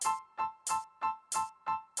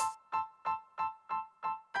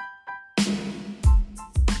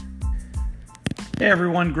Hey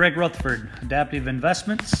everyone, Greg Rutherford, Adaptive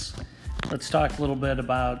Investments. Let's talk a little bit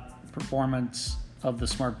about performance of the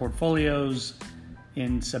smart portfolios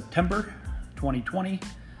in September 2020.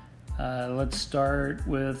 Let's start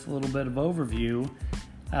with a little bit of overview.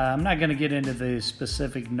 I'm not going to get into the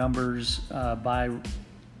specific numbers by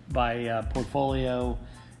portfolio.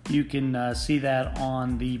 You can see that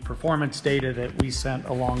on the performance data that we sent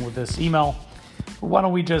along with this email. Why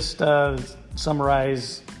don't we just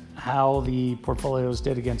summarize how the portfolios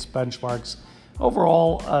did against benchmarks.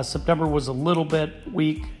 Overall, September was a little bit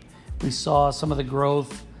weak. We saw some of the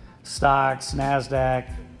growth stocks,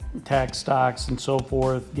 NASDAQ, tech stocks, and so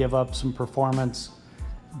forth give up some performance,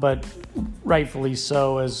 but rightfully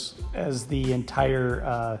so as the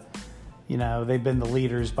entire, they've been the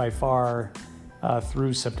leaders by far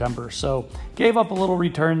through September. So gave up a little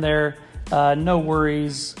return there, no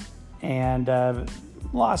worries, and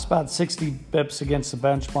lost about 60 bips against the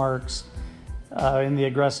benchmarks in the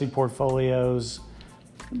aggressive portfolios,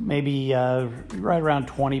 maybe right around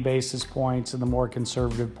 20 basis points in the more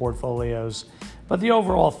conservative portfolios. But the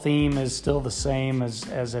overall theme is still the same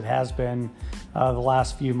as it has been the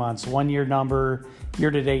last few months. 1 year number,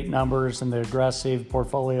 year-to-date numbers, and the aggressive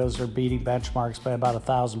portfolios are beating benchmarks by about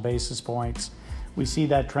 1,000 basis points. We see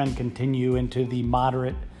that trend continue into the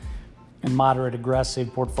moderate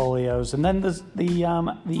aggressive portfolios, and then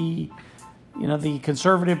the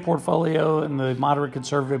conservative portfolio and the moderate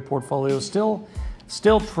conservative portfolio still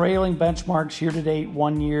trailing benchmarks year to date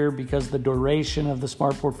 1 year because the duration of the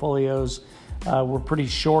smart portfolios were pretty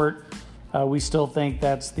short. We still think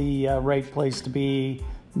that's the right place to be,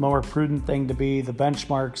 more prudent thing to be. The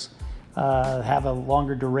benchmarks have a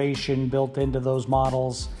longer duration built into those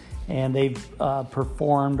models, and they've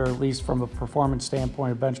performed, or at least from a performance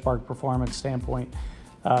standpoint, a benchmark performance standpoint,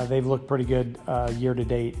 they've looked pretty good year to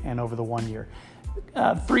date and over the 1 year.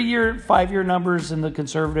 3 year, 5 year numbers in the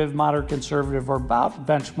conservative, moderate conservative are about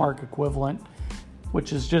benchmark equivalent,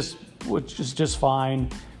 which is just fine.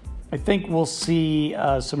 I think we'll see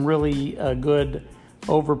some really good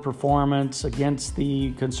overperformance against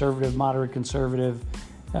the conservative, moderate conservative.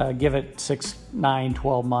 Give it 6, 9,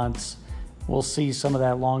 12 months. We'll see some of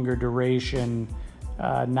that longer duration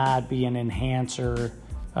not be an enhancer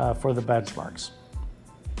for the benchmarks.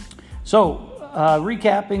 So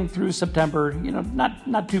recapping through September,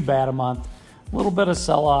 not too bad a month. A little bit of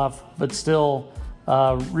sell-off, but still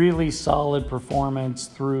really solid performance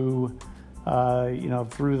through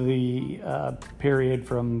the period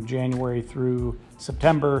from January through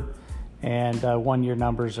September, and 1 year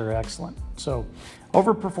numbers are excellent. So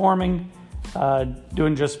overperforming.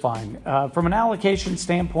 Doing just fine. From an allocation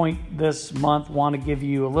standpoint this month, want to give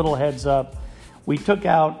you a little heads up. We took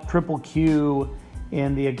out triple Q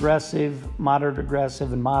in the aggressive, moderate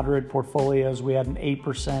aggressive, and moderate portfolios. We had an 8%,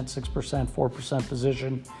 6%, 4%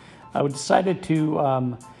 position. I decided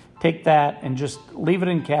to take that and just leave it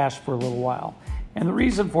in cash for a little while. And the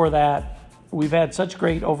reason for that, we've had such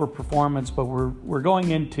great overperformance, but we're going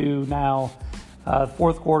into now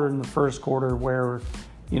fourth quarter and the first quarter where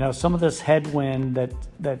some of this headwind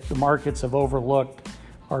that the markets have overlooked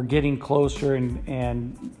are getting closer,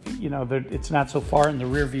 and it's not so far in the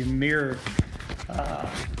rearview mirror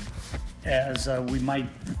as we might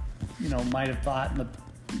have thought in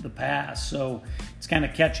the past. So it's kind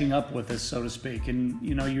of catching up with us, so to speak. And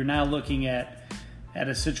you're now looking at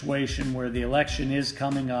a situation where the election is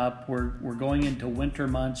coming up. We're going into winter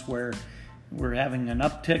months where we're having an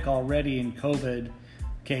uptick already in COVID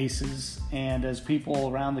cases, and as people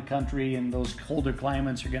around the country in those colder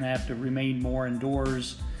climates are going to have to remain more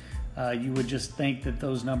indoors, you would just think that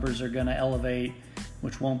those numbers are going to elevate,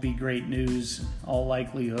 which won't be great news in all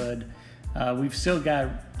likelihood. We've still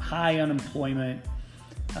got high unemployment.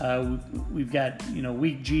 We've got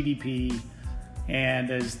weak GDP,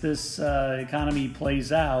 and as this economy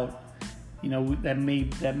plays out, that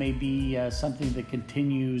may be something that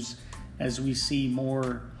continues as we see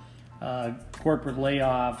more corporate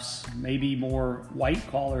layoffs, maybe more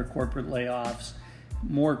white-collar corporate layoffs,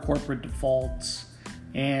 more corporate defaults,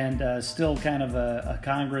 and still kind of a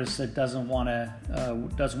Congress that doesn't want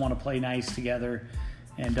to play nice together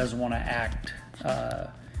and doesn't want to act,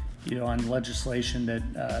 on legislation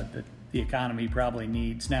that the economy probably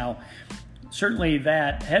needs. Now, certainly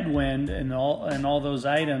that headwind and all those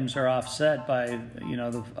items are offset by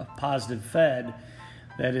the positive Fed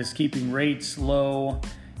that is keeping rates low.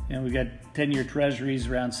 We've got 10-year treasuries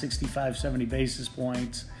around 65, 70 basis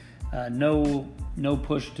points. No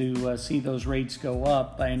push to see those rates go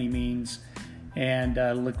up by any means, and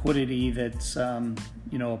liquidity that's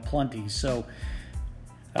plenty. So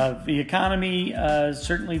The economy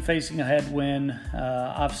certainly facing a headwind,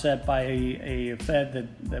 offset by a Fed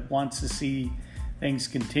that wants to see things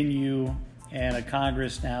continue, and a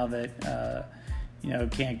Congress now that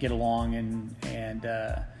can't get along and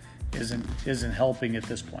isn't helping at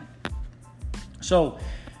this point. So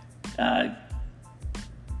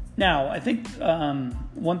now I think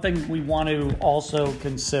one thing we want to also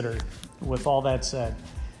consider, with all that said,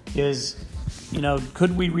 is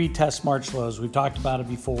could we retest March lows? We've talked about it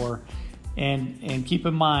before, and keep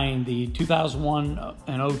in mind the 2001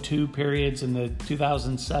 and 02 periods and the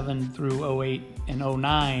 2007 through 08 and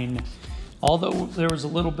 09. Although there was a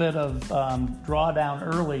little bit of drawdown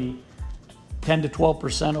early, 10 to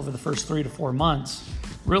 12% over the first 3 to 4 months,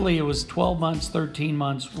 really it was 12 months, 13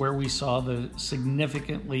 months where we saw the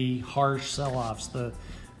significantly harsh sell-offs, the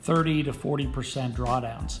 30 to 40%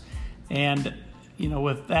 drawdowns. And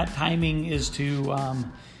with that timing is to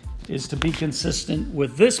be consistent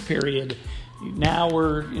with this period. Now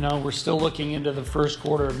we're still looking into the first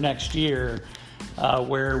quarter of next year,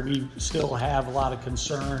 where we still have a lot of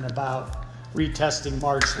concern about retesting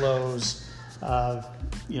March lows,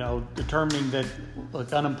 determining that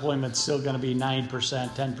unemployment's still going to be 9%,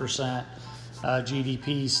 10%,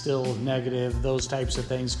 GDP still negative, those types of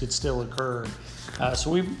things could still occur.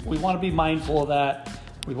 So we want to be mindful of that.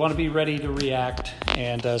 We want to be ready to react,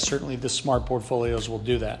 and certainly the smart portfolios will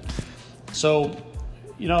do that. So,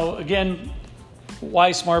 again,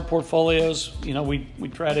 why smart portfolios? We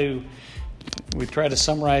try to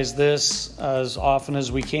summarize this as often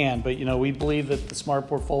as we can, but we believe that the smart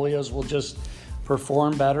portfolios will just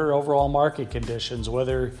perform better overall market conditions,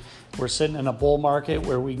 whether we're sitting in a bull market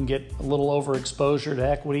where we can get a little overexposure to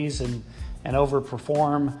equities and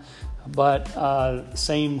overperform. But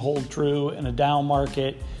same hold true in a down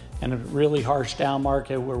market and a really harsh down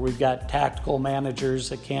market where we've got tactical managers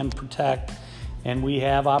that can protect, and we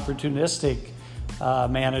have opportunistic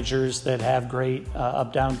managers that have great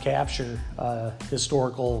up-down capture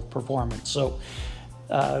historical performance. So,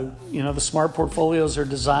 the smart portfolios are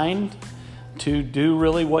designed to do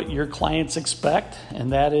really what your clients expect,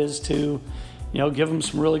 and that is to, give them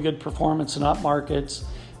some really good performance in up markets,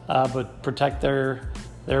 but protect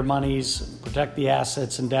their monies, protect the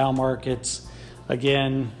assets in down markets.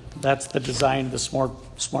 Again, that's the design of the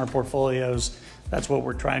smart portfolios. That's what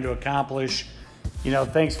we're trying to accomplish.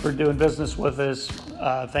 Thanks for doing business with us.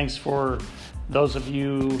 Thanks for those of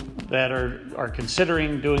you that are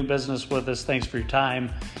considering doing business with us. Thanks for your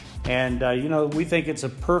time. And, we think it's a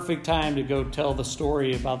perfect time to go tell the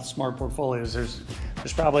story about the smart portfolios. There's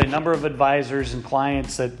probably a number of advisors and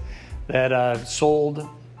clients that sold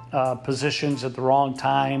positions at the wrong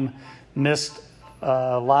time, missed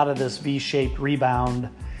a lot of this V-shaped rebound,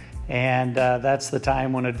 and that's the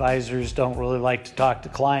time when advisors don't really like to talk to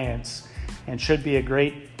clients, and should be a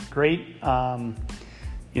great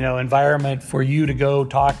environment for you to go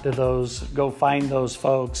find those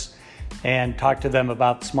folks and talk to them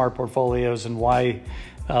about smart portfolios and why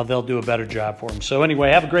they'll do a better job for them. So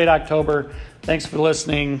anyway, have a great October. Thanks for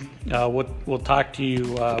listening. We'll talk to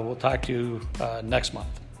you next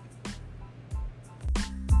month.